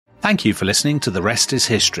Thank you for listening to The Rest is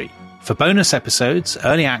History. For bonus episodes,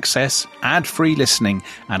 early access, ad-free listening,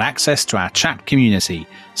 and access to our chat community,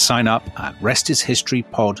 sign up at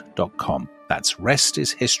restishistorypod.com. That's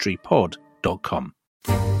restishistorypod.com.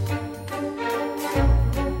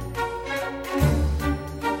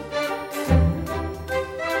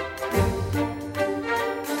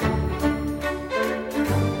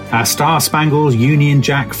 Our star-spangled Union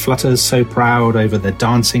Jack flutters so proud over the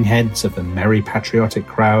dancing heads of the merry patriotic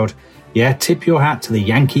crowd. Yeah, tip your hat to the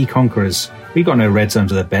Yankee conquerors. We got no Reds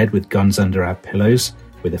under the bed with guns under our pillows.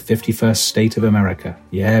 We're the 51st state of America.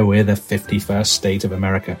 Yeah, we're the 51st state of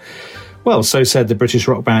America. Well, so said the British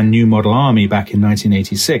rock band New Model Army back in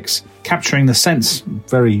 1986, capturing the sense,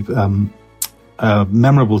 very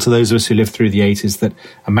memorable to those of us who lived through the 80s, that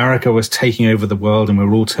America was taking over the world and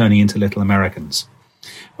we're all turning into little Americans.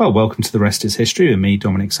 Well, welcome to The Rest is History with me,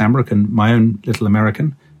 Dominic Sambrook, and my own little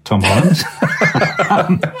American, Tom Holland.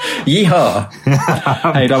 Yeehaw!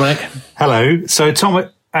 Hey, Dominic. Hello. So, Tom,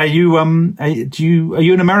 are you an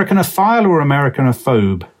Americanophile or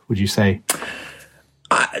Americanophobe, would you say?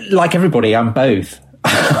 Like everybody, I'm both.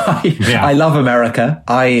 I love America.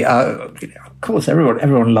 Of course,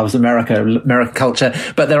 everyone loves American culture,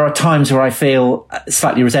 but there are times where I feel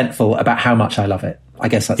slightly resentful about how much I love it. I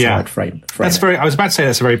guess that's the right frame. That's very. I was about to say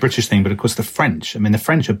that's a very British thing, but of course the French. I mean, the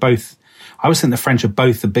French are both. I always think the French are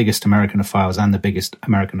both the biggest Americanophiles and the biggest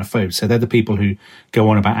Americanophobes. So they're the people who go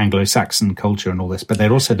on about Anglo-Saxon culture and all this, but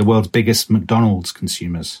they're also the world's biggest McDonald's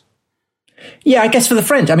consumers. Yeah, I guess for the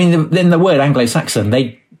French, I mean, in the word Anglo-Saxon,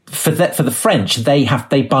 for the French,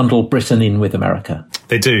 they bundle Britain in with America.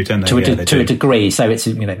 They do, don't they? To a degree. So it's,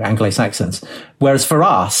 Anglo-Saxons. Whereas for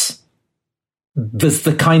us, there's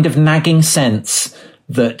the kind of nagging sense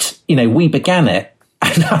that, we began it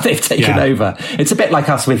and now they've taken over. It's a bit like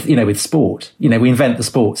us with sport. We invent the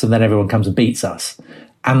sports and then everyone comes and beats us.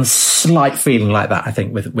 And slight feeling like that, I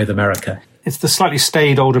think, with America. It's the slightly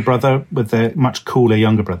staid older brother with the much cooler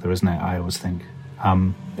younger brother, isn't it? I always think.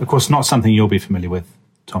 Of course, not something you'll be familiar with,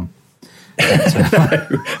 Tom. No.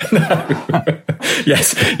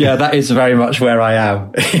 Yes. Yeah, that is very much where I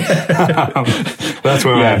am. That's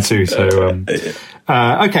where I am too. So,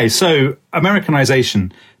 okay. So,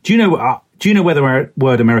 Americanization. Do you know where the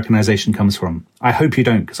word Americanization comes from? I hope you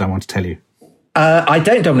don't, because I want to tell you. I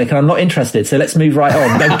don't, Dominic, and I'm not interested. So let's move right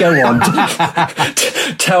on. No, go on.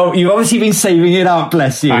 You've obviously been saving it up.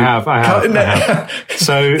 Bless you. I have.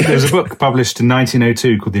 So there's a book published in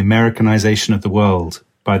 1902 called The Americanization of the World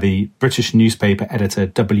by the British newspaper editor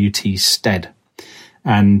W.T. Stead.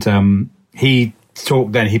 And he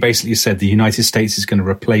basically said the United States is going to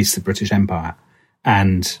replace the British Empire.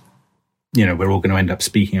 And, we're all going to end up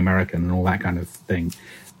speaking American and all that kind of thing.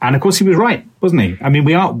 And of course he was right, wasn't he? I mean,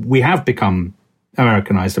 we have become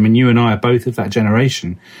Americanized. I mean, you and I are both of that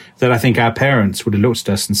generation that I think our parents would have looked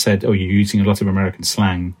at us and said, oh, you're using a lot of American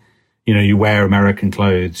slang. You wear American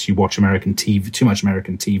clothes, you watch American TV, too much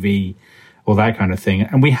American TV, all that kind of thing.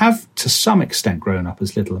 And we have, to some extent, grown up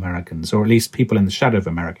as little Americans, or at least people in the shadow of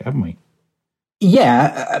America, haven't we?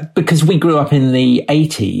 Yeah, because we grew up in the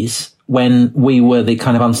 80s when we were the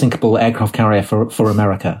kind of unsinkable aircraft carrier for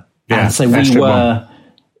America. Yeah, and so we were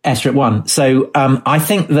Airstrip 1. So I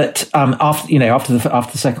think that after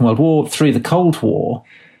the Second World War, through the Cold War,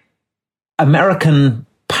 American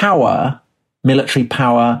power, military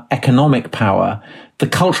power, economic power, the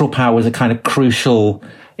cultural power was a kind of crucial.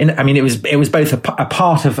 It was both a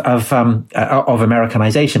part of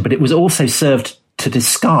Americanization, but it was also served to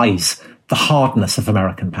disguise the hardness of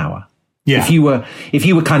American power. Yeah. If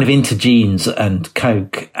you were kind of into jeans and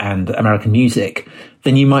Coke and American music,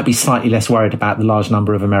 then you might be slightly less worried about the large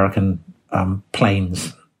number of American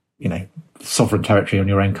planes, sovereign territory on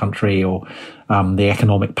your own country, or the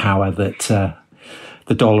economic power that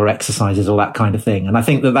the dollar exercises, all that kind of thing. And I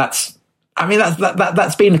think that's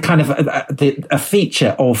been kind of a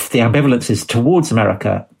feature of the ambivalences towards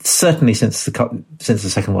America, certainly since the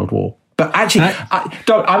Second World War. But actually,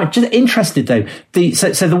 I'm just interested though.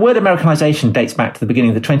 So the word Americanization dates back to the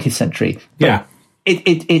beginning of the 20th century. Yeah,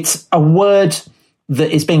 it's a word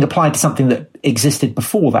that is being applied to something that existed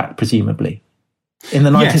before that, presumably, in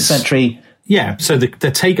the 19th century. Yeah. So the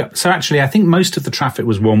take up. So actually, I think most of the traffic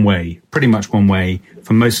was one way, pretty much one way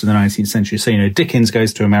for most of the 19th century. So Dickens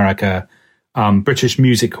goes to America, British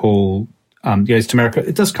Music Hall goes to America.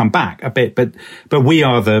 It does come back a bit, but we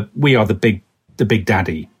are the big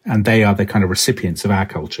daddy, and they are the kind of recipients of our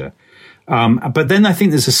culture. But then I think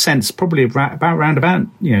there's a sense, probably about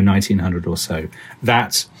 1900 or so,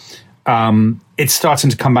 that it's starting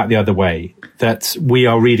to come back the other way, that we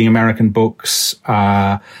are reading American books,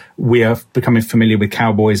 we are becoming familiar with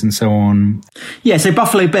cowboys and so on. Yeah, so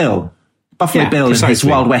Buffalo Bill precisely. and his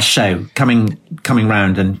Wild West show coming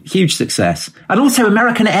round, and huge success. And also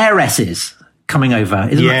American heiresses coming over.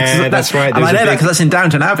 That's right. And I know that because that's in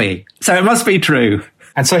Downton Abbey. So it must be true.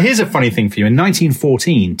 And so here's a funny thing for you. In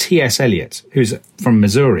 1914, T.S. Eliot, who's from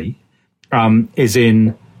Missouri, is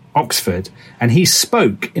in Oxford, and he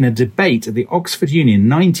spoke in a debate at the Oxford Union in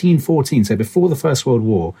 1914, so before the First World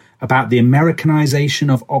War, about the Americanization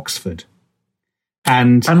of Oxford.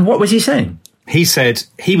 And what was he saying? He said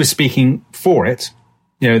he was speaking for it.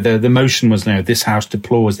 You know, the motion was, this house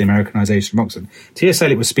deplores the Americanization of Oxford. T.S.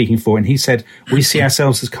 Eliot was speaking for it, and he said, we see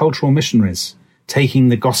ourselves as cultural missionaries, taking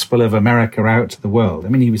the gospel of America out to the world. I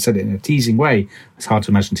mean, he said it in a teasing way. It's hard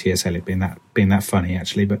to imagine T.S. Eliot being that funny,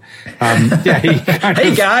 actually. But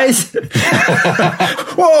hey guys,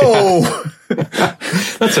 whoa,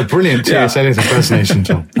 that's a brilliant T.S. Eliot impersonation,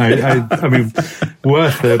 Tom. I mean,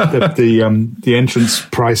 worth the entrance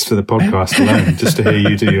price for the podcast alone, just to hear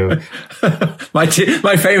you do your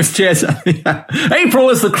my famous T.S. April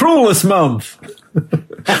is the cruelest month.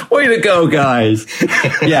 Way to go, guys!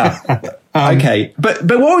 Yeah. Okay, but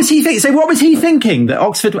what was he thinking? So what was he thinking that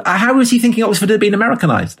Oxford? How was he thinking Oxford had been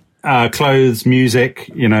Americanized? Clothes,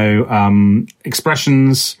 music,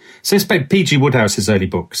 expressions. So P.G. Woodhouse's early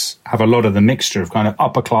books have a lot of the mixture of kind of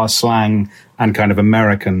upper class slang and kind of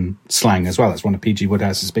American slang as well. That's one of P.G.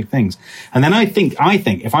 Woodhouse's big things. And then I think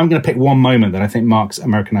if I'm going to pick one moment that I think marks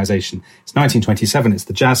Americanization, it's 1927. It's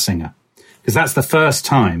The Jazz Singer, because that's the first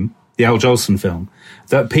time, the Al Jolson film,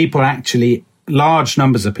 that people actually, large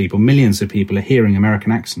numbers of people, millions of people, are hearing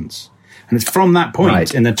American accents. And it's from that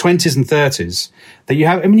point in the 20s and 30s that you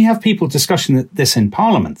have people discussing this in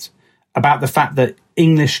Parliament about the fact that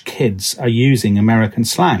English kids are using American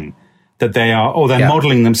slang, that they're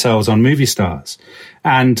modeling themselves on movie stars.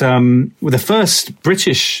 And with the first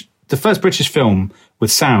British film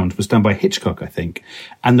with sound was done by Hitchcock, I think.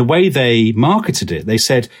 And the way they marketed it, they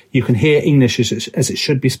said you can hear English as it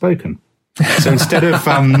should be spoken. So instead of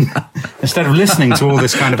listening to all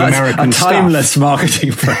this kind of American stuff, a timeless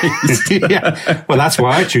marketing phrase. Yeah, well, that's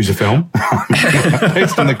why I choose a film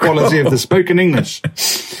based on the quality of the spoken English.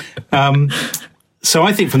 So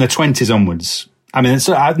I think from the 20s onwards, I mean, it's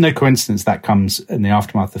no coincidence that comes in the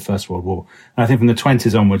aftermath of the First World War. And I think from the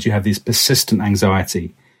 20s onwards, you have this persistent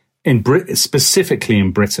anxiety specifically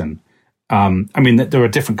in Britain. I mean, there are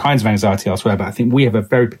different kinds of anxiety elsewhere, but I think we have a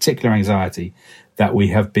very particular anxiety that we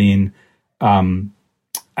have been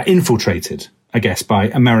infiltrated, I guess, by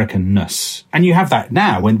Americanness. And you have that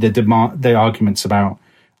now when the arguments about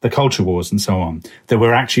the culture wars and so on, that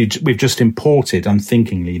we've just imported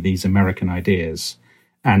unthinkingly these American ideas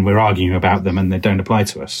and we're arguing about them and they don't apply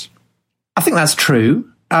to us. I think that's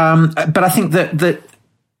true. But I think that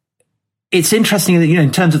it's interesting that,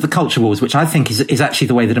 in terms of the culture wars, which I think is actually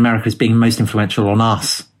the way that America is being most influential on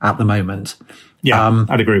us at the moment. Yeah,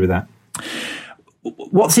 I'd agree with that.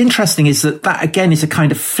 What's interesting is that again is a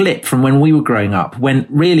kind of flip from when we were growing up, when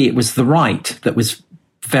really it was the right that was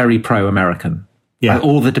very pro-American. Yeah.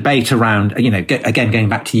 All the debate around, again, going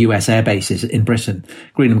back to US air bases in Britain,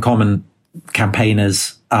 Greenham Common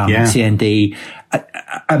campaigners, CND,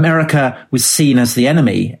 America was seen as the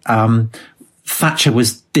enemy. Thatcher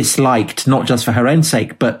was disliked not just for her own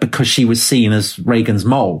sake, but because she was seen as Reagan's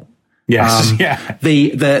mole. Yes,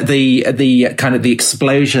 The kind of the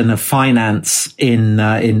explosion of finance in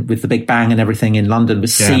with the Big Bang and everything in London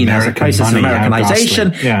was seen as a process of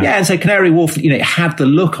Americanization. And so Canary Wharf, it had the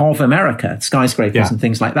look of America, skyscrapers and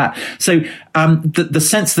things like that. So the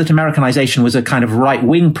sense that Americanization was a kind of right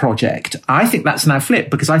wing project, I think that's now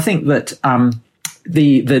flipped, because I think that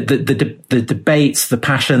the debates, the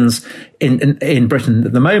passions in Britain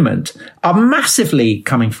at the moment are massively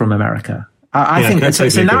coming from America. I think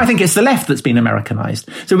so. Now I think it's the left that's been Americanized.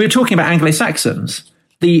 So we were talking about Anglo-Saxons.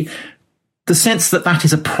 The sense that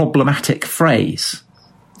is a problematic phrase.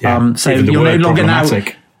 Yeah, so you're no longer now.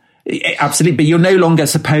 Absolutely, but you're no longer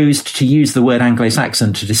supposed to use the word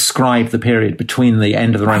Anglo-Saxon to describe the period between the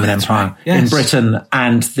end of the Roman Empire in Britain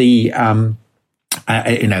and the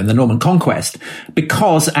the Norman conquest,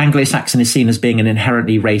 because Anglo-Saxon is seen as being an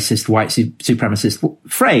inherently racist, white supremacist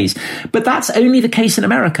phrase. But that's only the case in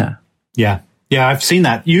America. Yeah, I've seen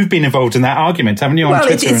that. You've been involved in that argument, haven't you? On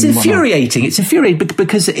Twitter it's infuriating. It's infuriating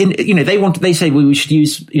because they say we should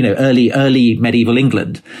use early medieval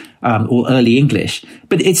England or early English,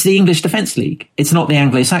 but it's the English Defence League. It's not the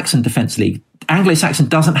Anglo-Saxon Defence League. Anglo-Saxon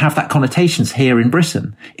doesn't have that connotations here in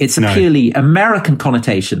Britain. It's a purely American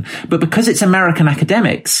connotation, but because it's American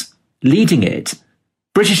academics leading it,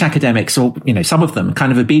 British academics, or some of them,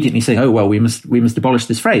 kind of obediently saying, "Oh well, we must abolish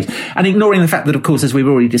this phrase," and ignoring the fact that, of course, as we've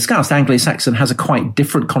already discussed, Anglo-Saxon has a quite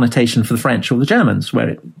different connotation for the French or the Germans.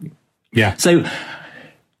 So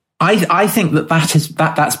I think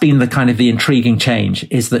that's been the kind of the intriguing change,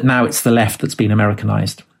 is that now it's the left that's been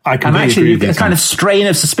Americanized. I completely agree with you. A kind of strain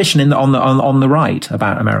of suspicion on the right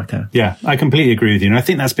about America. Yeah, I completely agree with you, and I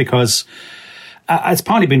think that's because it's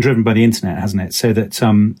partly been driven by the internet, hasn't it? So that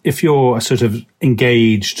if you're a sort of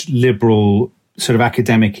engaged, liberal, sort of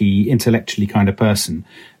academic-y, intellectually kind of person,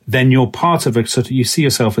 then you're part of you see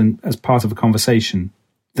yourself as part of a conversation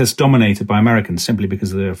that's dominated by Americans simply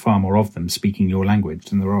because there are far more of them speaking your language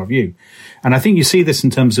than there are of you. And I think you see this in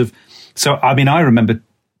terms of, I remember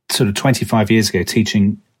sort of 25 years ago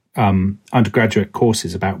teaching undergraduate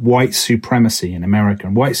courses about white supremacy in America,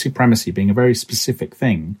 and white supremacy being a very specific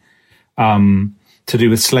thing to do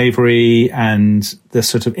with slavery and the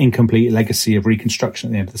sort of incomplete legacy of Reconstruction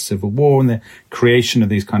at the end of the Civil War and the creation of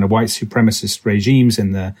these kind of white supremacist regimes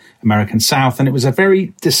in the American South. And it was a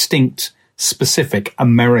very distinct, specific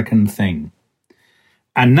American thing.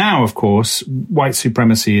 And now, of course, white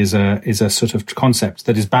supremacy is a sort of concept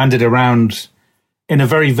that is bandied around in a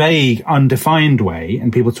very vague, undefined way,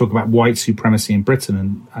 and people talk about white supremacy in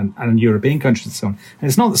Britain and European countries and so on. And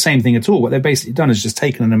it's not the same thing at all. What they've basically done is just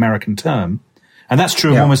taken an American term, and that's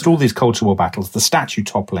true of almost all these culture war battles. The statue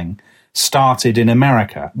toppling started in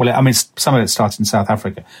America. Well, some of it started in South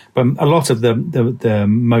Africa, but a lot of the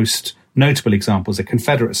most notable examples are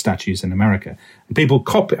Confederate statues in America. And people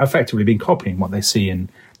effectively been copying what they see in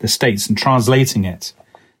the States and translating it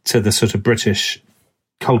to the sort of British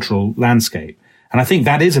cultural landscape. And I think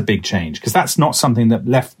that is a big change, because that's not something that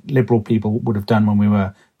left liberal people would have done when we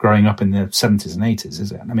were growing up in the 70s and 80s,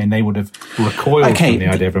 is it? I mean, they would have recoiled from the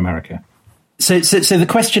idea of America. So the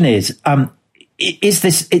question is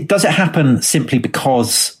this, does it happen simply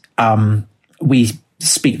because we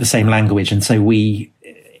speak the same language, and so we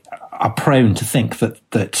are prone to think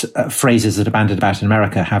that phrases that are bandied about in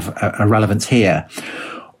America have a relevance here?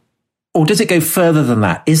 Or does it go further than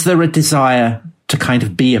that? Is there a desire to kind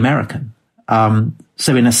of be American?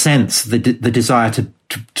 So in a sense, the desire to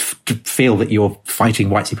feel that you're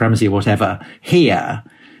fighting white supremacy or whatever here,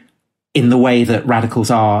 in the way that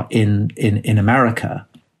radicals are in America,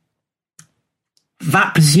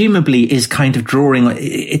 that presumably is kind of drawing,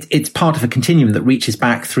 it's part of a continuum that reaches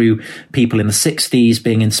back through people in the 60s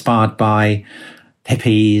being inspired by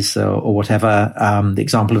hippies or whatever, the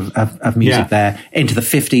example of music there, into the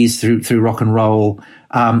 50s through rock and roll.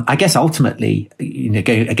 I guess ultimately,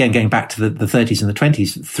 going back to the 30s and the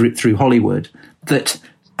 20s through Hollywood, that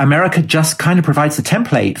America just kind of provides the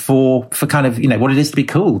template for kind of, what it is to be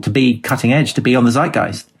cool, to be cutting edge, to be on the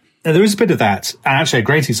zeitgeist. There is a bit of that. And actually, a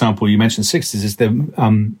great example you mentioned the 60s is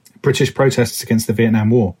the British protests against the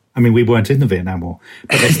Vietnam War. I mean, we weren't in the Vietnam War,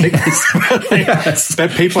 but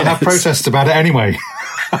but people have protests about it anyway.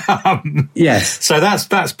 Yes. So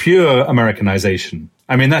that's pure Americanization.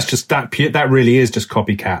 I mean, that's just that really is just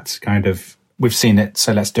copycat kind of. We've seen it,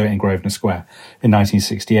 so let's do it in Grosvenor Square in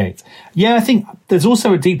 1968. Yeah, I think there's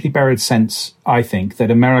also a deeply buried sense, I think,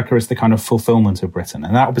 that America is the kind of fulfillment of Britain.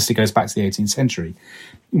 And that obviously goes back to the 18th century,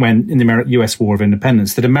 when in the US War of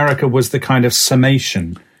Independence, that America was the kind of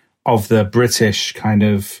summation of the British kind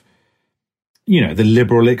of, the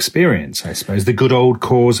liberal experience, I suppose, the good old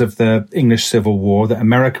cause of the English Civil War, that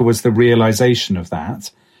America was the realization of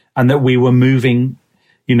that, and that we were moving,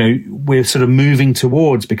 we're sort of moving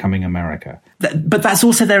towards becoming America. But that's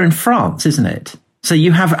also there in France, isn't it? So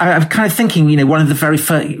you have, I'm kind of thinking, one of the very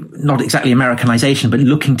first, not exactly Americanization, but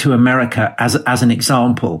looking to America as an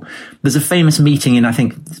example. There's a famous meeting in, I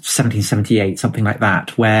think, 1778, something like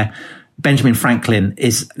that, where Benjamin Franklin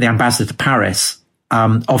is the ambassador to Paris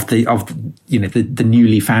of the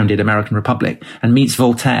newly founded American Republic, and meets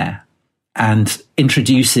Voltaire and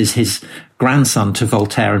introduces his grandson to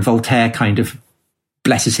Voltaire, and Voltaire kind of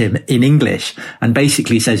blesses him in English and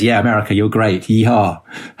basically says, "Yeah, America, you're great. Yeehaw."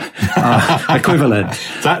 Equivalent.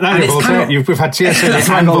 that Voltaire, kind of, we've had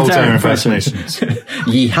TSA and Voltaire impersonations.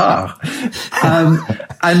 Yeehaw.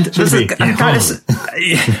 And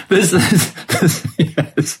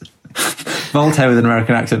there's Voltaire with an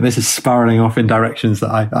American accent. This is spiraling off in directions that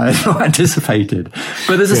I had not anticipated.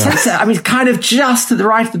 But there's a sense that, kind of just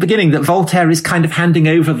right at the beginning, that Voltaire is kind of handing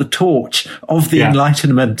over the torch of the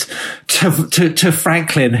Enlightenment to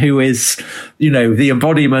Franklin, who is, the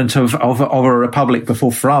embodiment of a republic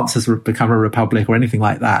before France has become a republic or anything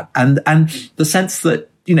like that. And the sense that,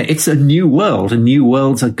 it's a new world, and new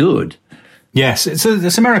worlds are good. Yes.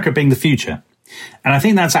 It's America being the future. And I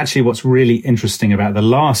think that's actually what's really interesting about the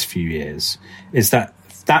last few years, is that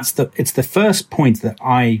it's the first point that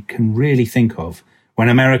I can really think of when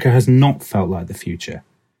America has not felt like the future.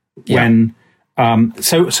 Yeah. When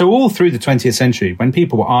so all through the 20th century, when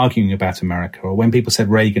people were arguing about America, or when people said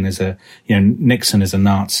Reagan is Nixon is a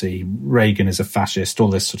Nazi, Reagan is a fascist, all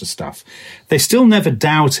this sort of stuff, they still never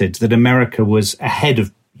doubted that America was ahead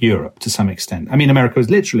of Europe to some extent. I mean, America was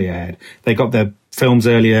literally ahead. They got their films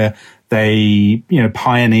earlier. They,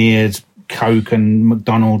 pioneered Coke and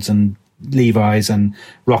McDonald's and Levi's and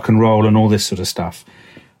rock and roll and all this sort of stuff.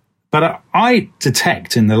 But I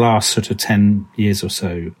detect in the last sort of 10 years or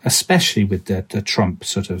so, especially with the Trump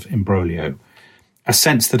sort of imbroglio, a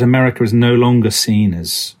sense that America is no longer seen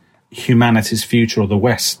as humanity's future or the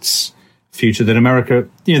West's future, that America,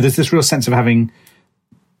 there's this real sense of having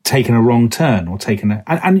taken a wrong turn or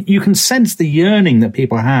and you can sense the yearning that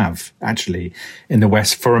people have actually in the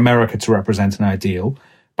West for America to represent an ideal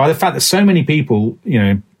by the fact that so many people,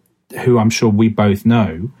 who I'm sure we both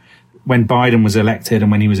know, when Biden was elected and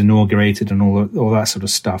when he was inaugurated and all that sort of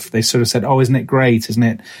stuff, they sort of said, "Oh, isn't it great? Isn't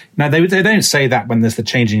it?" Now they don't say that when there's the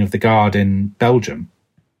changing of the guard in Belgium.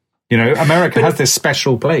 America has this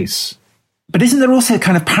special place. But isn't there also a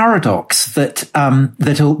kind of paradox that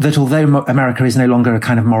although America is no longer a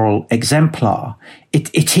kind of moral exemplar,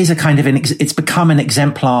 it is a kind of it's become an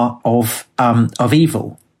exemplar of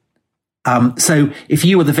evil. So if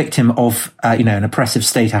you were the victim of, an oppressive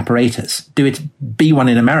state apparatus, be one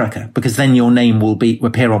in America, because then your name will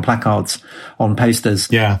appear on placards, on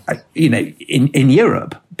posters. Yeah. In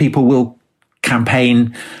Europe, people will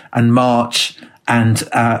campaign and march and,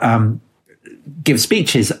 give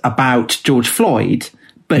speeches about George Floyd.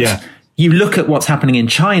 But you look at what's happening in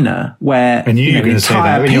China, where and you're going to say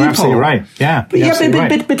that, and you're absolutely right. Yeah. But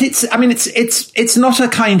it's not a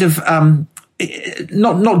kind of,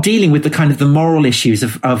 not dealing with the kind of the moral issues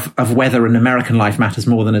of whether an American life matters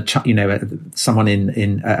more than someone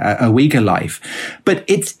in a Uyghur life, but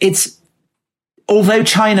it's although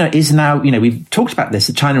China is now, we've talked about this,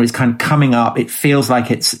 that China is kind of coming up. It feels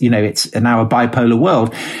like it's now a bipolar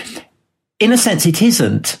world. In a sense, it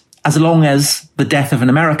isn't, as long as the death of an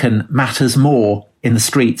American matters more in the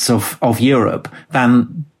streets of Europe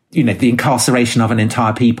than the incarceration of an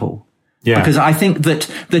entire people. Yeah. Because I think that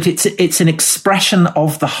it's an expression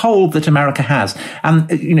of the hold that America has. And,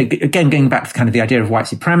 again, going back to kind of the idea of white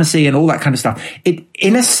supremacy and all that kind of stuff, it,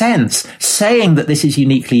 in a sense, saying that this is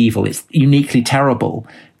uniquely evil, it's uniquely terrible,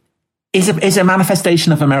 is a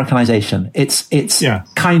manifestation of Americanization. It's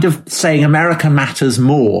kind of saying America matters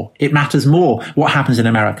more. It matters more what happens in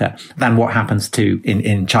America than what happens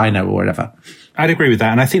in China or whatever. I'd agree with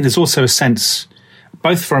that. And I think there's also a sense,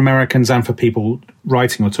 both for Americans and for people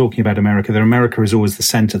writing or talking about America, that America is always the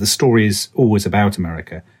center. The story is always about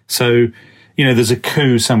America. So, there's a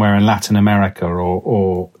coup somewhere in Latin America,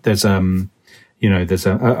 or there's there's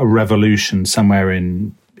a revolution somewhere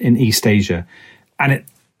in East Asia, and it,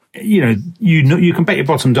 you can bet your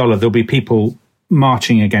bottom dollar there'll be people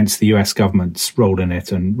marching against the US government's role in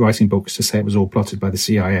it and writing books to say it was all plotted by the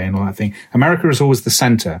CIA and all that thing. America is always the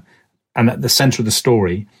center and at the center of the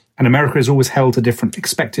story. And America is always held to different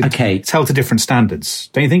it's held to different standards.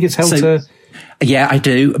 Don't you think it's held to? Yeah, I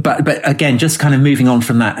do. But again, just kind of moving on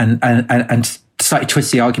from that and slightly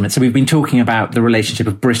twist the argument. So we've been talking about the relationship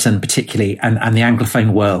of Britain particularly and the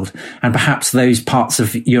Anglophone world, and perhaps those parts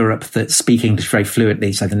of Europe that speak English very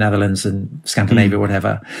fluently, so the Netherlands and Scandinavia,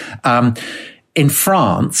 whatever. In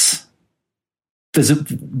France, there's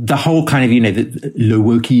the whole kind of, le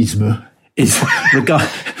wokisme is regard.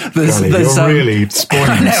 You're really spoiling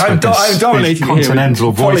I'm dominating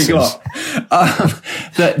continental voices.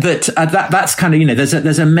 That's kind of,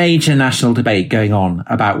 there's a major national debate going on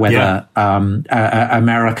about whether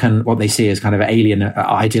American, what they see as kind of alien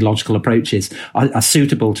ideological approaches are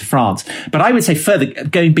suitable to France. But I would say further,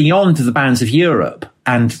 going beyond the bounds of Europe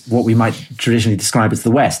and what we might traditionally describe as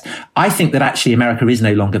the West, I think that actually America is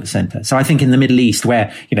no longer the center. So I think in the Middle East,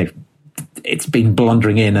 where, it's been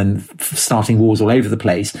blundering in and starting wars all over the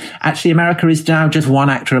place, actually America is now just one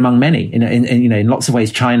actor among many. In lots of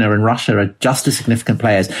ways, China and Russia are just as significant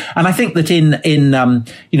players. And I think that in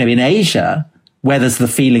Asia, where there's the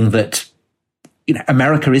feeling that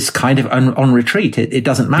America is kind of on retreat, it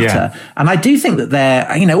doesn't matter. Yeah. And I do think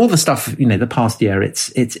that all the stuff, the past year,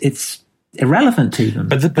 it's irrelevant to them.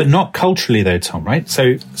 But not culturally though, Tom, right?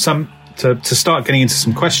 So to start getting into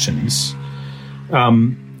some questions,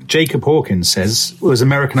 Jacob Hawkins says, was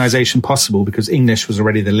Americanization possible because English was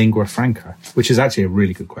already the lingua franca? Which is actually a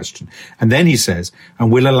really good question. And then he says,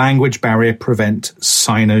 and will a language barrier prevent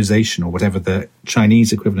Sinosation, or whatever the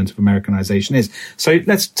Chinese equivalent of Americanization is? So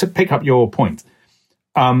let's pick up your point.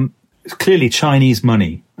 clearly Chinese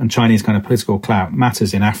money and Chinese kind of political clout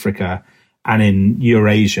matters in Africa and in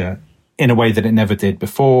Eurasia in a way that it never did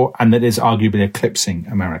before, and that is arguably eclipsing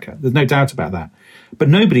America. There's no doubt about that. But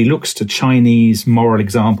nobody looks to Chinese moral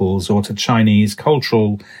examples or to Chinese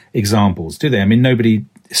cultural examples, do they? I mean, nobody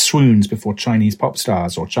swoons before Chinese pop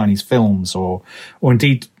stars or Chinese films or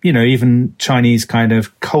indeed, even Chinese kind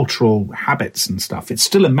of cultural habits and stuff. It's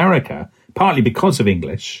still America, partly because of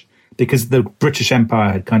English, because the British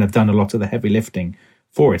Empire had kind of done a lot of the heavy lifting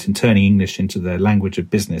for it and turning English into the language of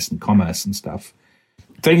business and commerce and stuff.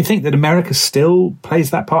 Don't you think that America still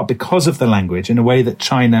plays that part because of the language in a way that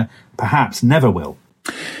China perhaps never will?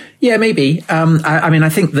 Yeah, maybe. I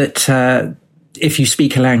think that if you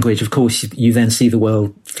speak a language, of course, you then see the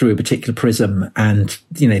world through a particular prism, and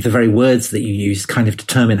the very words that you use kind of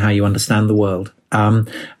determine how you understand the world. And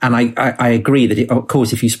I agree that, of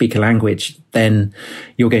course, if you speak a language, then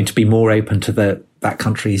you're going to be more open to that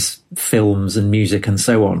country's films and music and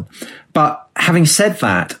so on. But having said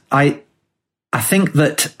that, I think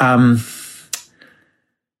that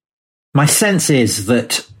my sense is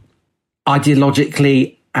that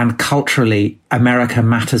ideologically and culturally, America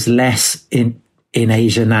matters less in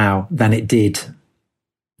Asia now than it did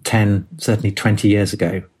 10, certainly 20 years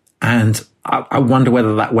ago. And I wonder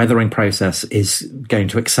whether that weathering process is going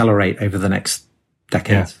to accelerate over the next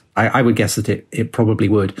decades. Yeah. I would guess that it probably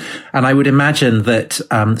would. And I would imagine that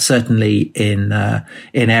certainly in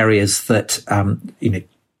areas that,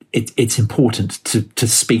 it's important to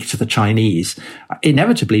speak to the Chinese.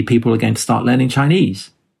 Inevitably, people are going to start learning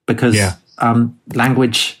Chinese because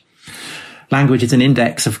language is an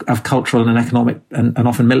index of cultural and economic and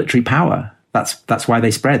often military power. That's why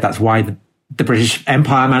they spread. That's why the British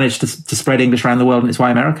Empire managed to spread English around the world, and it's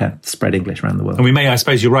why America spread English around the world. And I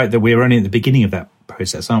suppose you're right that we're only at the beginning of that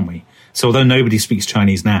process, aren't we? So although nobody speaks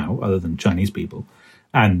Chinese now, other than Chinese people,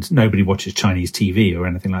 and nobody watches Chinese TV or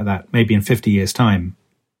anything like that, maybe in 50 years' time,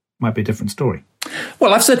 might be a different story.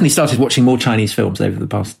 Well, I've certainly started watching more Chinese films over the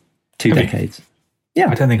past 2 decades. Yeah.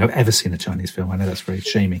 I don't think I've ever seen a Chinese film. I know that's very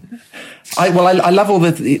shaming. I love all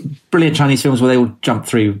the brilliant Chinese films where they all jump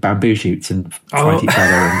through bamboo shoots and fight each other.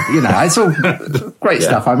 And, it's all great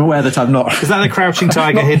stuff. I'm aware that I'm not. Is that the Crouching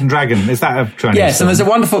Tiger, Hidden Dragon? Is that a Chinese Yes, film? And there's a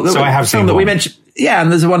wonderful film that we mentioned. Yeah, and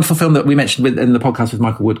there's a wonderful film that we mentioned in the podcast with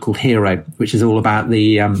Michael Wood called Hero, which is all about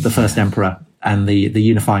the first emperor and the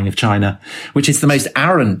unifying of China, which is the most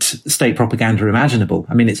arrant state propaganda imaginable.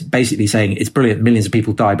 I mean, it's basically saying it's brilliant, millions of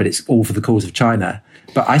people die, but it's all for the cause of China.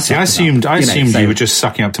 But I assumed you were just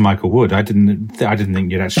sucking up to Michael Wood. I didn't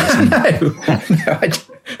think you'd actually seen that.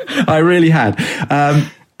 No, I really had.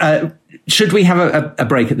 Should we have a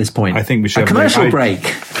break at this point? I think we should. A commercial break.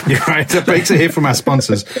 You're right. A break to hear from our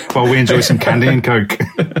sponsors while we enjoy some candy and Coke.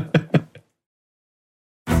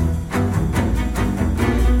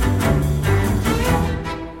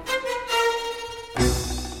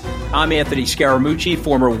 I'm Anthony Scaramucci,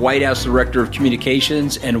 former White House Director of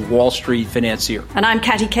Communications and Wall Street financier. And I'm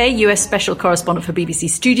Katty Kay, US Special Correspondent for BBC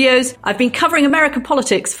Studios. I've been covering American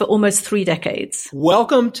politics for almost 3 decades.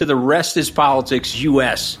 Welcome to The Rest is Politics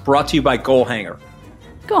US, brought to you by Goalhanger.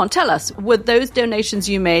 Go on, tell us, were those donations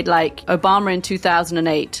you made, like Obama in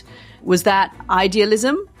 2008, was that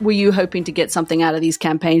idealism? Were you hoping to get something out of these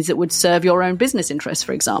campaigns that would serve your own business interests,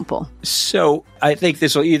 for example? So I think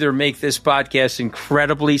this will either make this podcast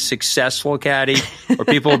incredibly successful, Katty, or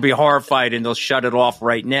people will be horrified and they'll shut it off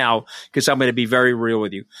right now because I'm going to be very real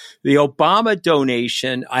with you. The Obama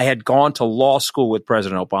donation, I had gone to law school with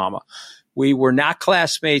President Obama. We were not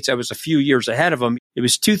classmates. I was a few years ahead of him. It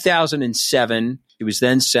was 2007. He was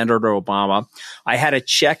then Senator Obama. I had a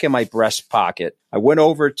check in my breast pocket. I went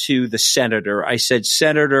over to the senator. I said,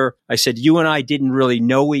 Senator, you and I didn't really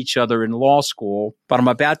know each other in law school, but I'm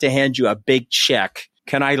about to hand you a big check.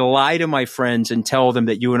 Can I lie to my friends and tell them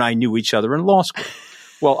that you and I knew each other in law school?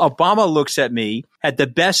 Well, Obama looks at me, had the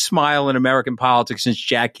best smile in American politics since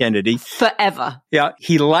Jack Kennedy. Forever. Yeah.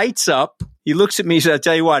 He lights up. He looks at me and says, I'll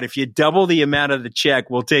tell you what, if you double the amount of the check,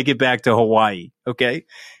 we'll take it back to Hawaii. Okay.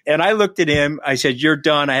 And I looked at him. I said, you're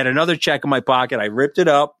done. I had another check in my pocket. I ripped it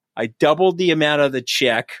up. I doubled the amount of the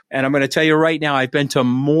check. And I'm going to tell you right now, I've been to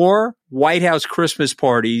more White House Christmas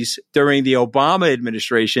parties during the Obama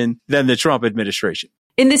administration than the Trump administration.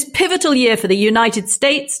 In this pivotal year for the United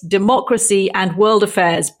States, democracy and world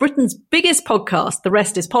affairs, Britain's biggest podcast, The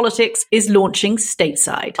Rest is Politics, is launching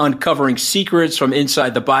stateside. Uncovering secrets from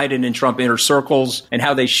inside the Biden and Trump inner circles and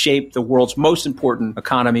how they shape the world's most important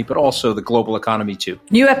economy, but also the global economy too.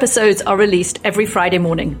 New episodes are released every Friday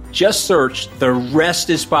morning. Just search The Rest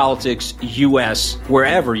is Politics US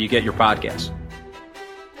wherever you get your podcasts.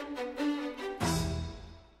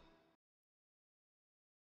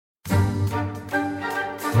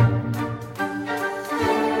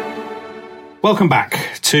 Welcome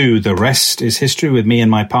back to The Rest is History with me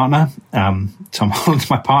and my partner, Tom Holland,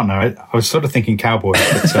 my partner. I was sort of thinking cowboys,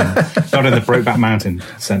 but not in the Brokeback Mountain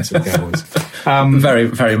sense of cowboys. Very,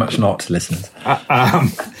 very much not, listeners.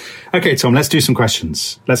 Okay, Tom, let's do some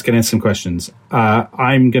questions. Let's get into some questions.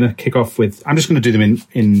 I'm going to kick off with, I'm just going to do them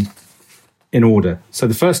in order. So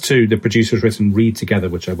the first two, the producer's written read together,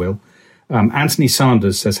 which I will. Anthony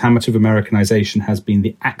Sanders says, how much of Americanization has been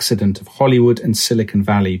the accident of Hollywood and Silicon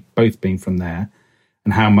Valley both being from there?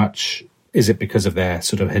 And how much is it because of their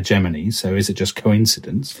sort of hegemony? So is it just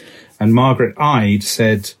coincidence? And Margaret Ide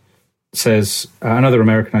says, another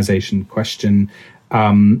Americanization question,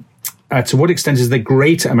 to what extent is there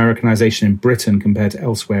greater Americanization in Britain compared to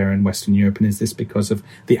elsewhere in Western Europe? And is this because of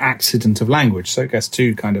the accident of language? So I guess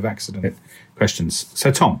two kind of accident questions.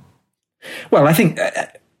 So Tom. Well, I think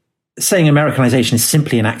saying Americanization is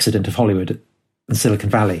simply an accident of Hollywood and Silicon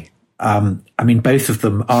Valley. I mean, both of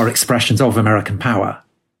them are expressions of American power.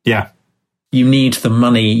 Yeah. You need the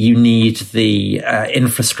money, you need the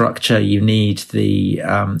infrastructure, you need the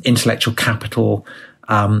intellectual capital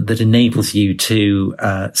that enables you to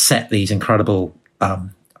set these incredible,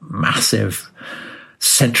 massive,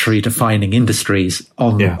 century-defining industries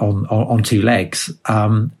on two legs.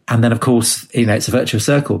 And then, of course, it's a virtuous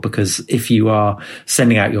circle, because if you are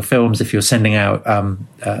sending out your films, if you're sending out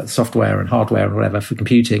software and hardware and whatever for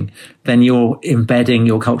computing, then you're embedding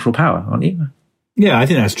your cultural power, aren't you? Yeah, I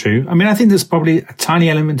think that's true. I mean, I think there's probably a tiny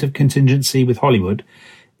element of contingency with Hollywood,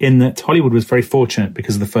 in that Hollywood was very fortunate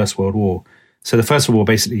because of the First World War. So the First World War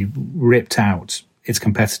basically ripped out its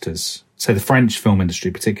competitors. So the French film industry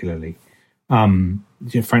particularly.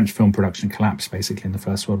 French film production collapsed basically in the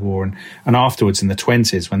First World War, and afterwards in the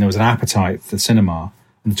 20s, when there was an appetite for cinema,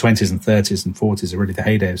 in the 20s and 30s and 40s are really the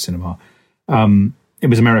heyday of cinema, it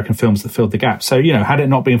was American films that filled the gap. So, had it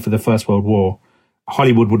not been for the First World War,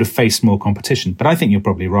 Hollywood would have faced more competition. But I think you're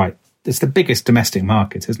probably right. It's the biggest domestic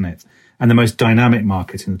market, isn't it? And the most dynamic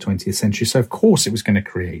market in the 20th century. So, of course, it was going to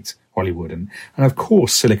create Hollywood. And of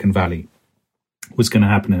course, Silicon Valley was going to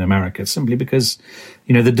happen in America, simply because,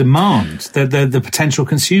 the demand, the potential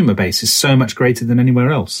consumer base is so much greater than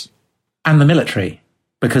anywhere else. And the military,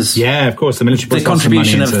 because... Yeah, of course, the military... The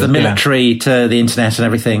contribution of the military to the internet and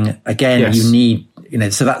everything, again, yes. You need,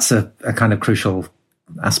 so that's a kind of crucial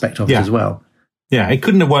aspect of it as well. Yeah, it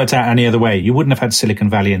couldn't have worked out any other way. You wouldn't have had Silicon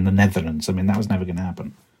Valley in the Netherlands. I mean, that was never going to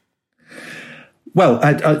happen.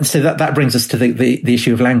 Well, so that brings us to the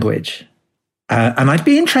issue of language. And I'd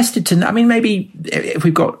be interested to know, I mean, maybe if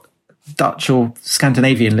we've got Dutch or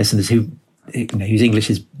Scandinavian listeners whose English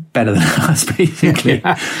is better than ours, basically.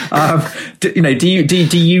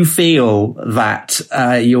 Do you feel that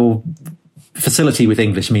your facility with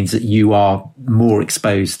English means that you are more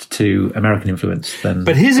exposed to American influence than...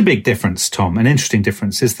 But here's a big difference, Tom, an interesting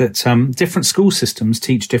difference, is that different school systems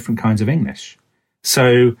teach different kinds of English.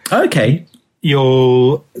 So... Okay.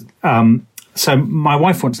 So my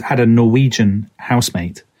wife once had a Norwegian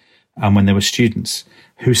housemate when they were students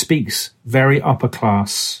who speaks very upper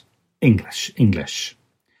class English,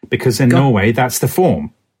 because in Norway that's the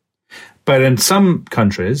form. But in some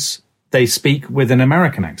countries they speak with an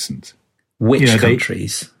American accent. Which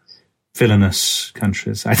countries? Villainous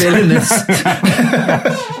countries. Villainous.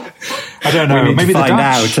 I don't know. Maybe the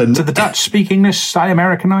Dutch. Do the Dutch speak English, slightly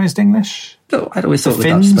Americanized English? I'd always thought the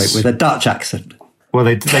Dutch spoke with a Dutch accent. Well,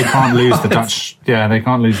 they can't lose the Dutch. Yeah, they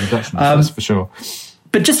can't lose the Dutchness, that's for sure.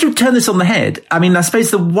 But just to turn this on the head, I mean, I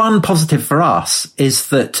suppose the one positive for us is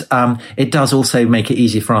that it does also make it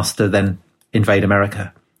easier for us to then invade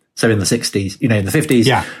America. So in the 60s, in the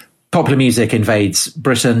 50s, popular music invades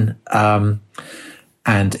Britain, and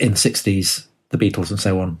in the 60s, the Beatles and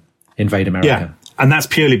so on invade America. Yeah. And that's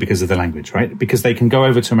purely because of the language, right? Because they can go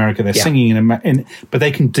over to America, they're singing but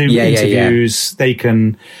they can do interviews, they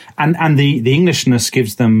can, and the Englishness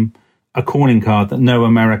gives them a calling card that no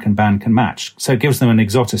American band can match. So it gives them an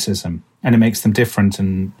exoticism, and it makes them different.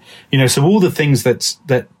 And, so all the things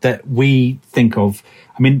that we think of,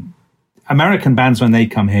 I mean, American bands, when they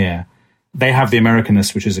come here, they have the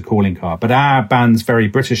Americanness, which is a calling card, but our band's very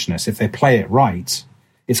Britishness. If they play it right,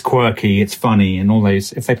 it's quirky, it's funny, and all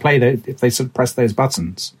those. If they sort of press those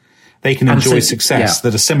buttons, they can enjoy success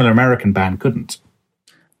that a similar American band couldn't.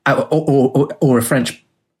 Or a French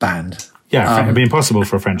band. Yeah, it'd be impossible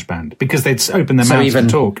for a French band, because they'd open their mouths and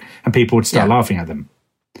talk, and people would start laughing at them.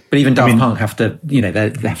 But even Daft Punk have to,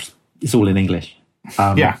 it's all in English.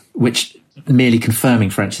 Which merely confirming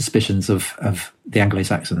French suspicions of the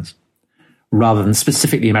Anglo-Saxons, rather than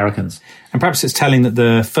specifically Americans. And perhaps it's telling that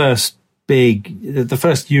the first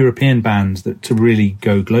European band to really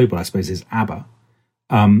go global, I suppose, is ABBA.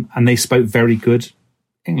 And they spoke very good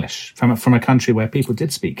English from a country where people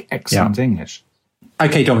did speak excellent English.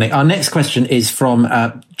 Okay, Dominic, our next question is from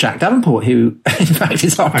Jack Davenport, who, in fact,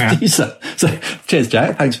 is our producer. So, cheers,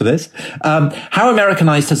 Jack. Thanks for this. How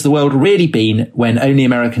Americanized has the world really been when only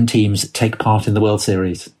American teams take part in the World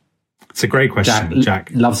Series? It's a great question, Jack.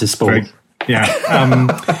 Loves his sport. So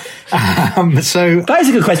that is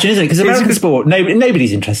a good question, isn't it? Because American sport,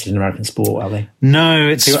 nobody's interested in American sport, are they? No,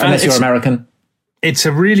 unless you're American. It's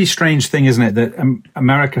a really strange thing, isn't it, that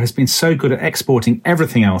America has been so good at exporting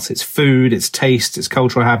everything else. It's food, it's taste, it's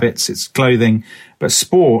cultural habits, it's clothing. But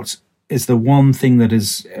sport is the one thing that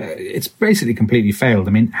is, it's basically completely failed.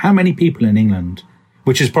 I mean, how many people in England,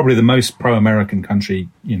 which is probably the most pro-American country,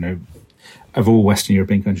 of all Western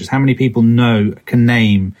European countries, how many people can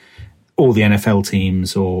name all the NFL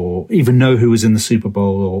teams or even know who was in the Super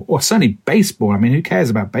Bowl or certainly baseball? I mean, who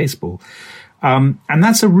cares about baseball? And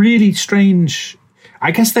that's a really strange... I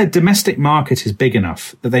guess their domestic market is big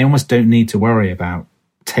enough that they almost don't need to worry about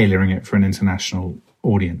tailoring it for an international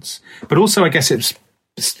audience. But also, I guess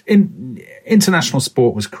international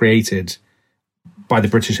sport was created by the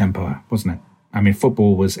British Empire, wasn't it? I mean,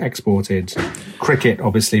 football was exported, cricket,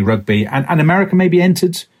 obviously, rugby, and America maybe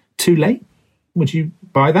entered too late. Would you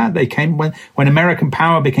buy that? They came when American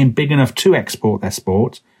power became big enough to export their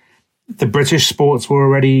sport. The British sports were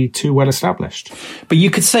already too well established. But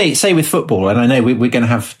you could say with football, and I know we're going to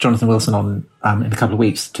have Jonathan Wilson on in a couple of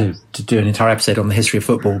weeks to do an entire episode on the history of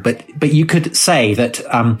football. But you could say that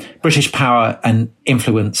British power and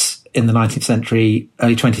influence in the 19th century,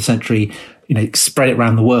 early 20th century, spread it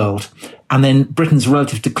around the world, and then Britain's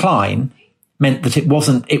relative decline meant that it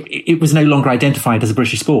was no longer identified as a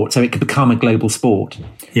British sport, so it could become a global sport.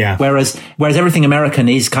 Yeah. Whereas everything American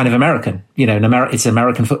is kind of American. It's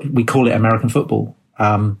American. We call it American football.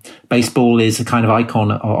 Baseball is a kind of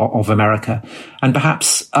icon of America, and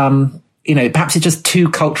perhaps perhaps it's just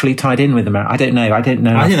too culturally tied in with America. I don't know. I think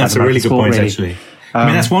that's a really good point, actually. I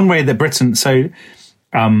mean, that's one way that Britain. So,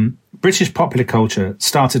 British popular culture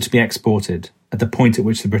started to be exported at the point at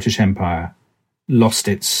which the British Empire lost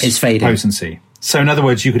its potency. So in other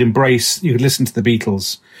words, you could listen to the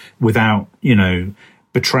Beatles without,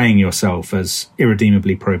 betraying yourself as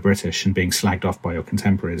irredeemably pro-British and being slagged off by your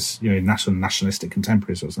contemporaries, nationalistic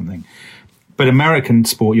contemporaries or something. But American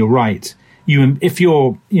sport, you're right. If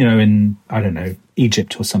you're, in, I don't know,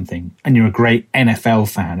 Egypt or something, and you're a great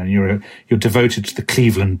NFL fan and you're devoted to the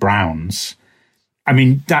Cleveland Browns, I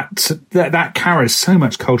mean, that carries so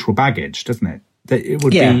much cultural baggage, doesn't it? That it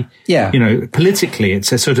would be, politically,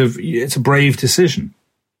 it's a brave decision.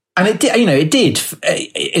 And it did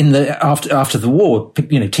in the after the war.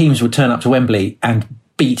 Teams would turn up to Wembley and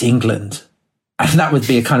beat England, and that would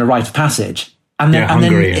be a kind of rite of passage. And then,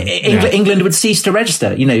 England would cease to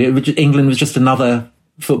register. England was just another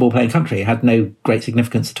football playing country. It had no great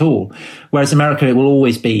significance at all. Whereas America, it will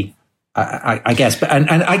always be, I guess. But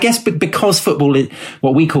I guess because football is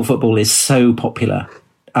what we call football is so popular.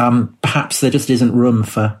 Perhaps there just isn't room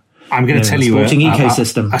for. I'm going to tell you sporting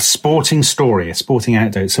ecosystem, a sporting story, a sporting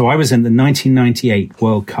anecdote. So I was in the 1998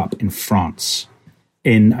 World Cup in France,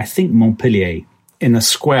 in I think Montpellier, in a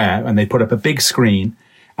square, and they put up a big screen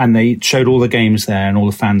and they showed all the games there, and all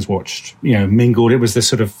the fans watched. Mingled. It was this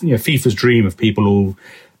sort of FIFA's dream of people all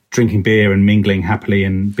drinking beer and mingling happily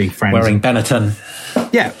and being friends, wearing Benetton.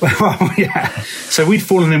 Yeah, well, yeah. So we'd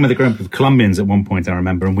fallen in with a group of Colombians at one point, I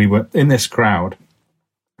remember, and we were in this crowd.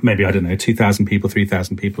 Maybe, I don't know, 2,000 people,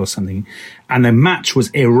 3,000 people or something. And the match was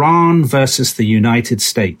Iran versus the United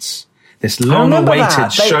States. This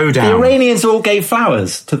long-awaited showdown. The Iranians all gave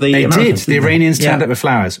flowers to the Americans. The Iranians turned up with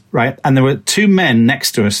flowers, right? And there were two men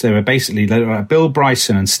next to us. They were Bill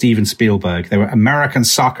Bryson and Steven Spielberg. They were American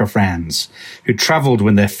soccer fans who travelled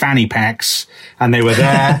with their fanny packs, and they were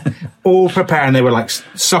there all prepared. And they were like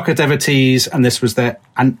soccer devotees, and this was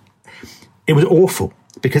and it was awful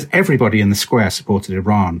because everybody in the square supported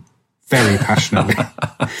Iran very passionately.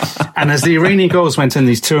 And as the Iranian goals went in,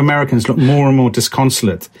 these two Americans looked more and more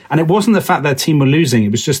disconsolate. And it wasn't the fact their team were losing.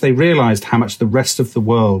 It was just they realised how much the rest of the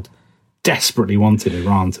world desperately wanted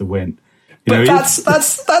Iran to win. But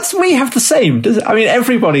that's we have the same. I mean,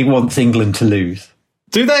 everybody wants England to lose.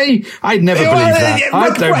 Do they? I'd never believe that. I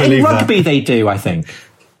don't believe that. In rugby, they do, I think.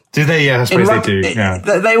 Do they? Yeah, I suppose they do. Yeah.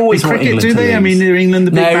 They always want England to lose. Do they? I mean, are England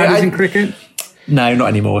the big baddies in cricket? No, not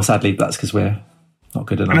anymore, sadly. That's because we're not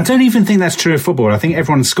good enough. And I don't even think that's true of football. I think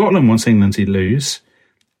everyone in Scotland wants England to lose.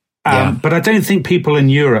 But I don't think people in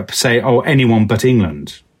Europe say, oh, anyone but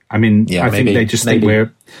England. I mean, I think they just think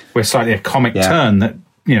we're slightly a comic turn that,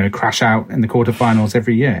 crash out in the quarterfinals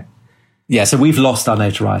every year. Yeah, so we've lost our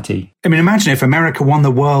notoriety. I mean, imagine if America won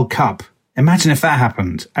the World Cup Imagine if that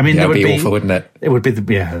happened. I mean, Yeah, that would it'd be awful, wouldn't it? It would be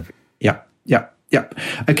the Yep.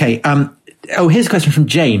 Okay. Here's a question from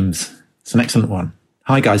James. It's an excellent one.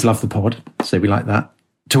 Hi guys, love the pod. So we like that.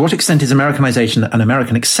 To what extent is Americanization and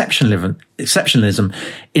American exceptionalism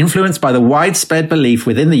influenced by the widespread belief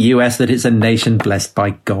within the US that it's a nation blessed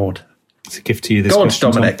by God? It's a gift to you. This God,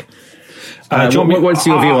 question, Dominic. What's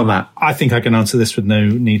your view on that? I think I can answer this with no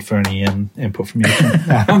need for any input from you.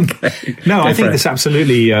 I think this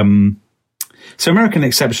absolutely. So American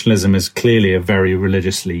exceptionalism is clearly a very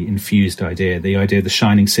religiously infused idea. The idea of the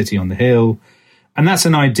shining city on the hill, and that's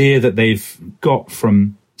an idea that they've got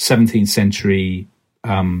from 17th century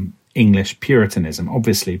English Puritanism,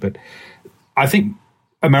 obviously. But I think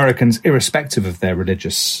Americans, irrespective of their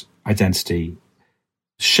religious identity,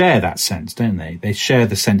 share that sense, don't they? They share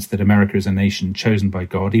the sense that America is a nation chosen by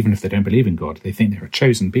God, even if they don't believe in God. They think they're a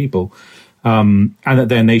chosen people, and that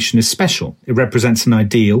their nation is special. It represents an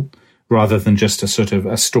ideal rather than just a sort of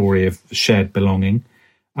a story of shared belonging,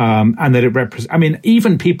 and that it represents. I mean,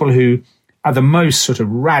 even people who are the most sort of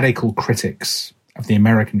radical critics of the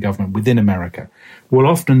American government within America will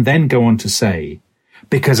often then go on to say,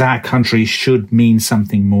 because our country should mean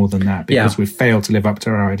something more than that, because we've failed to live up to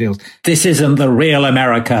our ideals. This isn't the real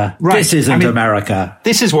America. Right. This isn't America.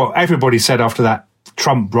 This is what everybody said after that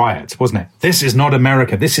Trump riot, wasn't it? This is not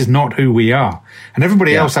America. This is not who we are. And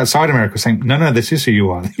everybody else outside America was saying, no, this is who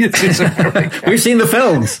you are. This is America. We've seen the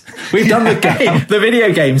films. We've done the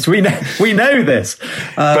video games. We know this.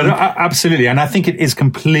 But absolutely. And I think it is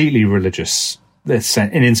completely religious,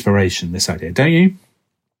 in inspiration, this idea. Don't you?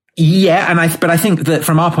 Yeah. But I think that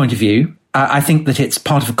from our point of view, I think that it's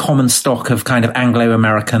part of a common stock of kind of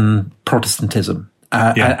Anglo-American Protestantism.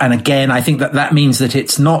 And again, I think that means that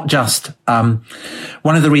it's not just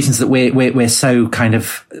one of the reasons that we're so kind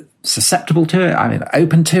of susceptible to it. I mean,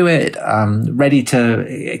 open to it, ready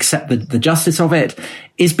to accept the justice of it,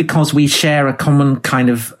 is because we share a common kind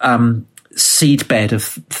of seedbed of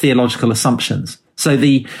theological assumptions. So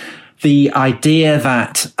the idea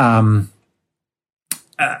that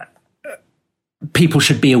people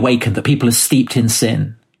should be awakened, that people are steeped in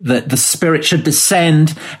sin, that the Spirit should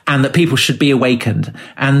descend and that people should be awakened.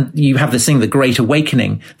 And you have this thing, the Great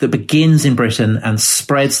Awakening, that begins in Britain and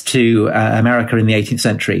spreads to America in the 18th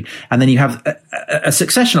century. And then you have a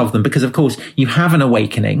succession of them because, of course, you have an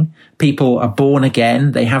awakening. People are born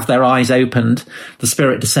again. They have their eyes opened. The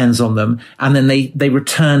Spirit descends on them. And then they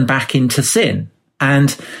return back into sin.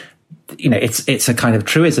 And you know, it's a kind of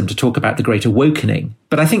truism to talk about the Great Awakening,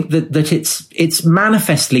 but I think that it's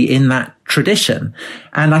manifestly in that tradition,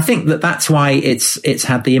 and I think that that's why it's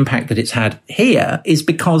had the impact that it's had here, is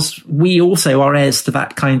because we also are heirs to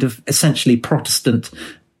that kind of essentially Protestant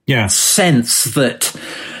sense that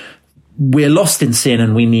we're lost in sin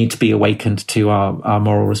and we need to be awakened to our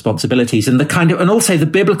moral responsibilities, and and also the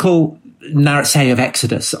biblical narrative of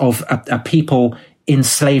Exodus, of a people in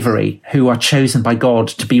slavery who are chosen by God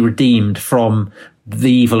to be redeemed from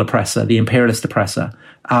the evil oppressor, the imperialist oppressor,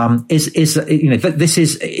 this is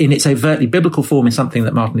in its overtly biblical form is something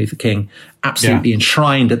that Martin Luther King absolutely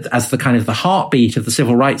enshrined as the kind of the heartbeat of the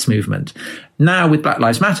civil rights movement. Now with Black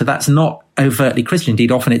Lives Matter, that's not overtly Christian.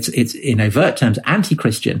 Indeed, often it's in overt terms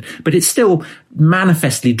anti-Christian, but it's still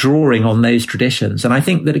manifestly drawing on those traditions. And I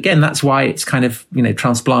think that, again, that's why it's kind of,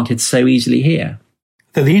 transplanted so easily here.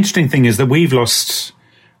 The interesting thing is that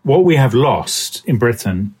what we have lost in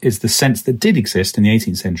Britain is the sense that did exist in the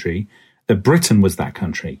 18th century, that Britain was that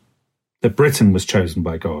country, that Britain was chosen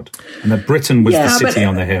by God, and that Britain was the city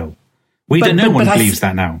on the hill. No one believes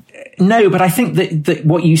that now. No, but I think that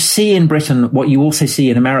what you see in Britain, what you also see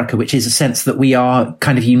in America, which is a sense that we are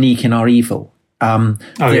kind of unique in our evil. We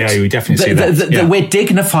definitely see that. That we're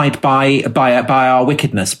dignified by our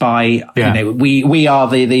wickedness. We are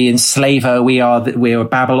the enslaver. We are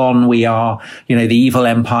Babylon. We are the evil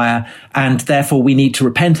empire, and therefore we need to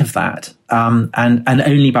repent of that. And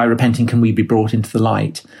only by repenting can we be brought into the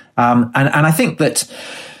light. And I think that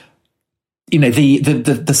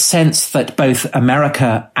the sense that both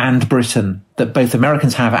America and Britain, that both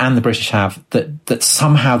Americans have and the British have, that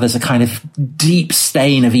somehow there's a kind of deep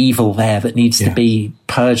stain of evil there that needs to be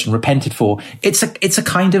purged and repented for. It's a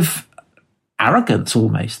kind of arrogance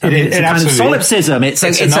almost. It's a kind of solipsism. It's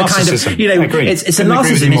a kind of, it's a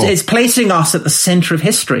narcissism. It's placing us at the center of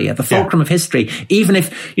history, at the fulcrum of history. Even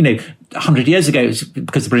if, 100 years ago, it's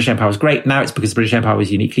because the British Empire was great. Now it's because the British Empire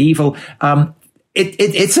was uniquely evil.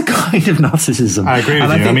 It's a kind of narcissism. I agree with you.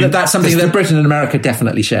 And I think that's something that Britain and America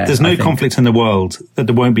definitely share. There's no conflict in the world that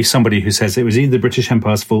there won't be somebody who says it was either the British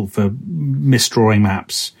Empire's fault for misdrawing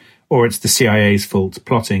maps, or it's the CIA's fault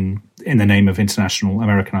plotting in the name of international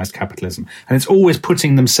Americanized capitalism. And it's always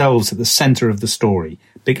putting themselves at the center of the story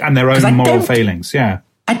and their own moral failings. Yeah.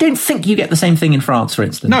 I don't think you get the same thing in France, for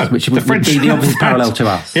instance, no, which would be the obvious parallel to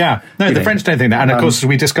us. Yeah, no, the French don't think that. And of course, as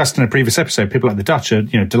we discussed in a previous episode, people like the Dutch are,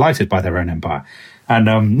 delighted by their own empire. And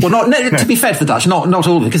to be fair to the Dutch, not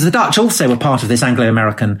all of it, because the Dutch also were part of this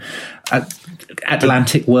Anglo-American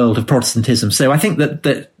Atlantic world of Protestantism. So I think that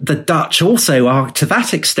the Dutch also are, to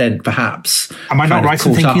that extent, perhaps, am I not right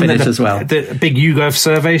in thinking that as well? The big YouGov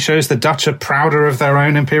survey shows the Dutch are prouder of their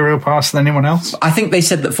own imperial past than anyone else? I think they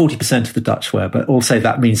said that 40% of the Dutch were, but also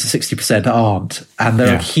that means that 60% aren't. And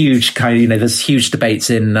there are huge there's huge debates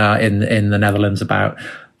in the Netherlands about,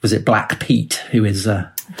 was it Black Pete, who is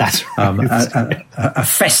that's right. A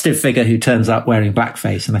festive figure who turns up wearing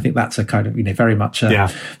blackface, and I think that's a kind of very much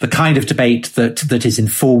the kind of debate that is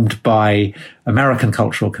informed by American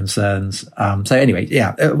cultural concerns. So anyway,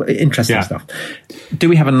 interesting stuff. Do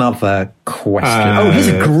we have another question? Here's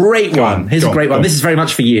a great one. This is very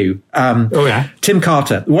much for you. Tim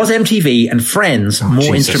Carter. Was MTV and Friends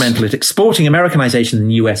more instrumental at exporting Americanization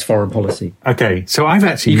than US foreign policy? Okay, so I've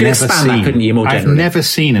actually couldn't you, more generally? I've never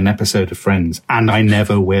seen an episode of Friends, and I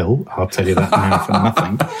never will. I'll tell you that now for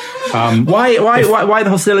nothing. Why the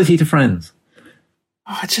hostility to Friends?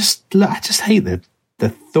 I just hate the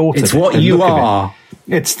thought it's of it. What you are.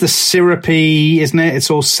 It's the syrupy, isn't it?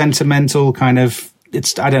 It's all sentimental kind of,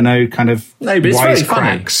 I don't know, kind of wise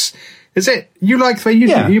cracks. Is it? You like the way you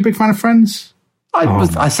do? Are you a big fan of Friends?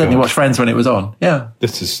 I certainly watched Friends when it was on. Yeah.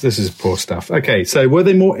 This is poor stuff. Okay, so were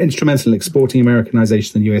they more instrumental in exporting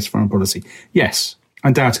Americanization than US foreign policy? Yes,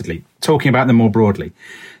 undoubtedly. Talking about them more broadly.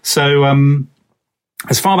 So,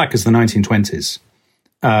 as far back as the 1920s,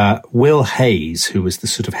 Will Hayes, who was the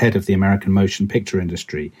sort of head of the American motion picture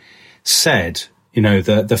industry, said,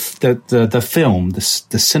 the film, the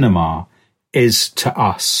cinema, is to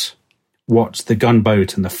us what the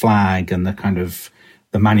gunboat and the flag and the kind of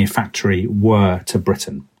the manufactory were to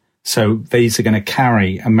Britain. So these are going to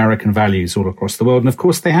carry American values all across the world. And of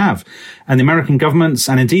course they have. And the American governments,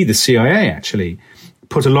 and indeed the CIA actually,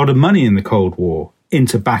 put a lot of money in the Cold War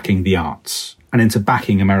into backing the arts and into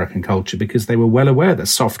backing American culture, because they were well aware that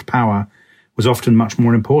soft power was often much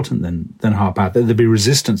more important than hard power. There'd be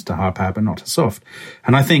resistance to hard power, but not to soft.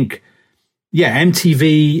 And I think,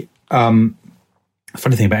 MTV, funny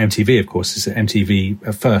thing about MTV, of course, is that MTV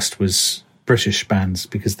at first was British bands,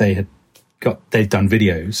 because they'd done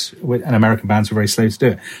videos, and American bands were very slow to do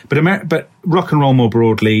it. But rock and roll more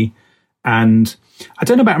broadly, and I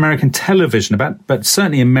don't know about American television, but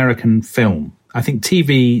certainly American film. I think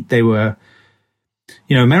TV, they were,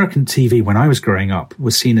 American TV when I was growing up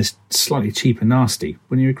was seen as slightly cheap and nasty.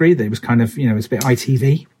 Wouldn't you agree that it was kind of, it was a bit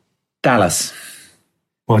ITV? Dallas.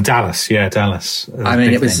 Well, Dallas. I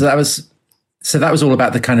mean, that was all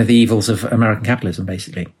about the kind of the evils of American capitalism,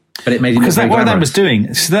 basically. But it made it because what that was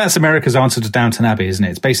doing. So that's America's answer to Downton Abbey, isn't it?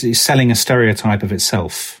 It's basically selling a stereotype of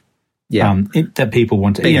itself. Yeah, that people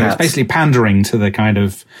want to. It's basically pandering to the kind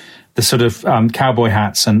of the sort of cowboy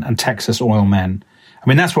hats and Texas oil men. I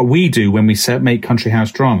mean, that's what we do when we make country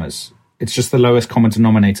house dramas. It's just the lowest common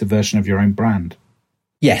denominator version of your own brand.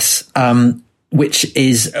 Yes, which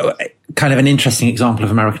is kind of an interesting example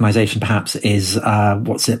of Americanization. Perhaps is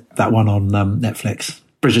that one on Netflix,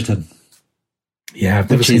 Bridgerton. Yeah, I've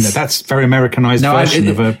never seen that. That's a very Americanized version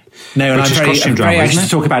of a British costume drama, very anxious isn't it?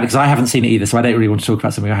 to talk about it because I haven't seen it either, so I don't really want to talk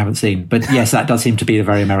about something I haven't seen. But yes, that does seem to be the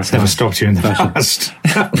very American. Never stopped you in the past.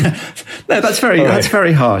 No, that's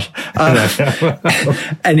very harsh.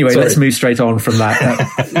 Anyway, let's move straight on from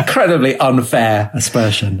that incredibly unfair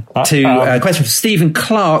aspersion to a question from Stephen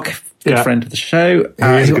Clark, good friend of the show. He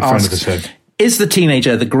is a good friend of the show. Is the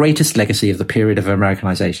teenager the greatest legacy of the period of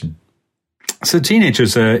Americanization? So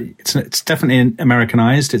teenagers, it's definitely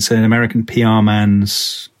Americanized. It's an American PR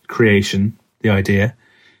man's creation, the idea.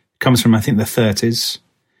 It comes from, I think, the 30s.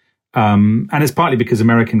 And it's partly because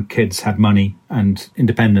American kids had money and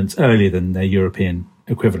independence earlier than their European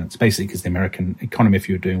equivalents, basically because the American economy, if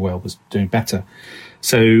you were doing well, was doing better.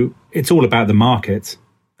 So it's all about the market,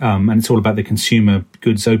 and it's all about the consumer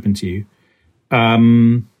goods open to you.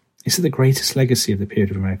 Is it the greatest legacy of the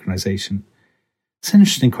period of Americanization? It's an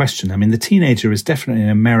interesting question. I mean, the teenager is definitely an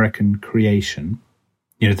American creation.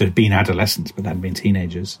 There had been adolescents, but that had been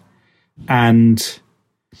teenagers. And,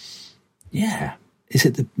 is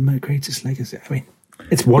it the greatest legacy? I mean,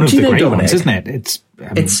 it's one of the great ones, isn't it?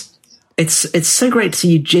 It's so great to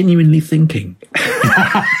see you genuinely thinking.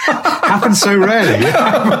 Happens so rarely.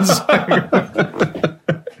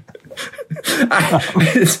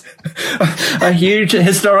 It's a huge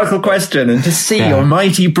historical question, and to see your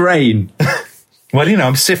mighty brain. Well,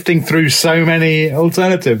 I'm sifting through so many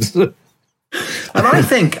alternatives. And I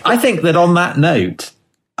think that on that note,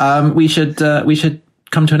 we should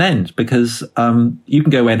come to an end, because you can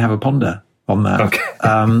go away and have a ponder on that.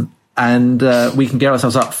 Okay. And we can gear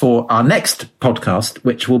ourselves up for our next podcast,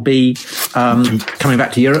 which will be coming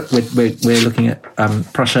back to Europe. We're looking at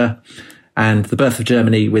Prussia and the birth of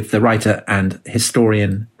Germany with the writer and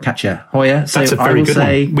historian Katja Hoyer. So that's a very good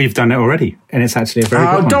one. We've done it already, and it's actually a very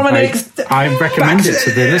good one. Dominic, I recommend it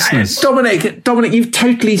to the listeners. Dominic, you've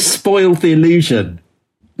totally spoiled the illusion.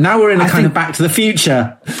 Now we're in a kind of Back to the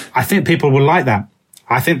Future. I think people will like that.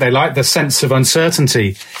 I think they like the sense of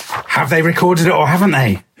uncertainty. Have they recorded it or haven't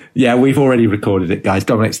they? Yeah, we've already recorded it, guys.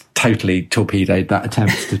 Dominic's totally torpedoed that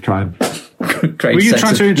attempt to try and create. Were you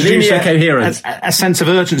trying to introduce coherence? A sense of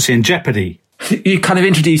urgency and jeopardy? You kind of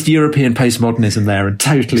introduced European postmodernism there and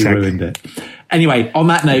totally ruined it. Anyway, on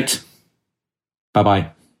that note,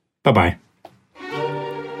 bye-bye. Bye-bye.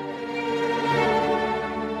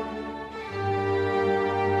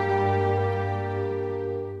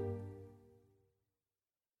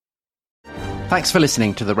 Thanks for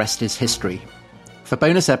listening to The Rest is History. For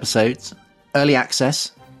bonus episodes, early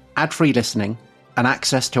access, ad-free listening, and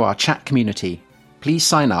access to our chat community, please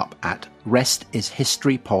sign up at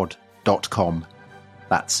restishistorypod.com.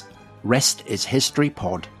 That's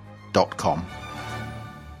restishistorypod.com.